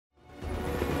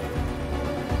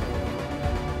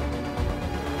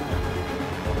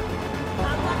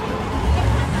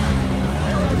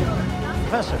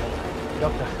Professor,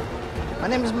 Doctor, my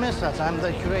name is Messat. I'm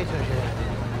the curator here.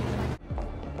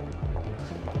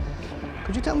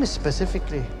 Could you tell me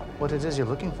specifically what it is you're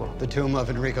looking for? The tomb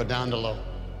of Enrico Dandolo.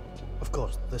 Of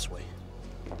course, this way.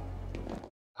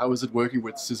 How is it working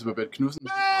with Sidse Babett Knudsen?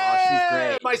 Oh, she's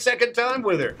great. My second time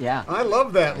with her. Yeah. I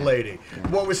love that lady.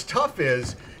 What was tough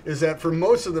is that for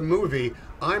most of the movie,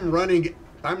 I'm running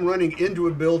into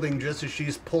a building just as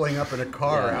she's pulling up in a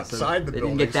car outside the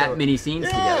building. They didn't get that many scenes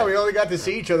together. Yeah, we only got to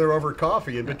see each other over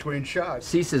coffee in between shots.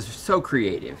 Sidse is so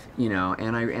creative, you know,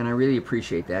 and I really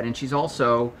appreciate that. And she's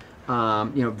also,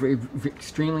 you know, very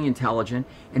extremely intelligent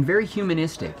and very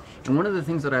humanistic. And one of the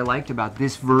things that I liked about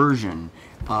this version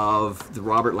of the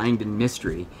Robert Langdon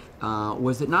mystery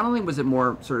was that not only was it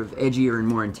more sort of edgier and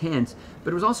more intense, but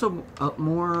it was also a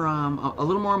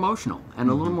little more emotional and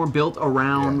a little more built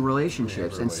around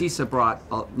relationships. And Sidse brought,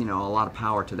 you know, a lot of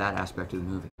power to that aspect of the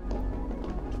movie.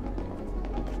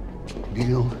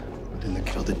 Deal within the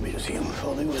gilded museum of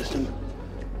holy wisdom.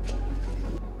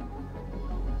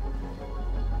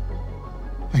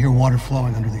 I hear water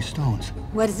flowing under these stones.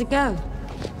 Where does it go?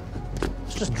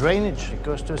 It's just drainage. It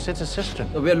goes to Sidse's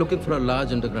cistern. We are looking for a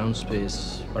large underground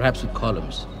space, perhaps with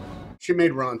columns. She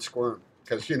made Ron squirm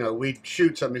because, you know, we'd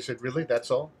shoot something. He said, "Really? That's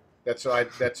all? That's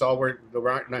all we're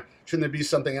shouldn't there be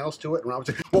something else to it?" And Ron would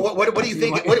say, "Well, what do you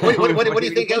think? What do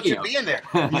you think else should be in there?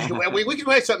 we could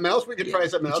try something else. We could try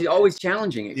something else." She's always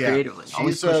challenging it creatively.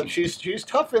 She's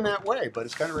tough in that way, but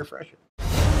it's kind of refreshing.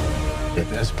 If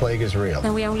this plague is real,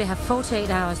 Then we only have 48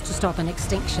 hours to stop an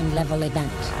extinction level event.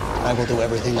 I will do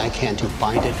everything I can to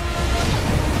find it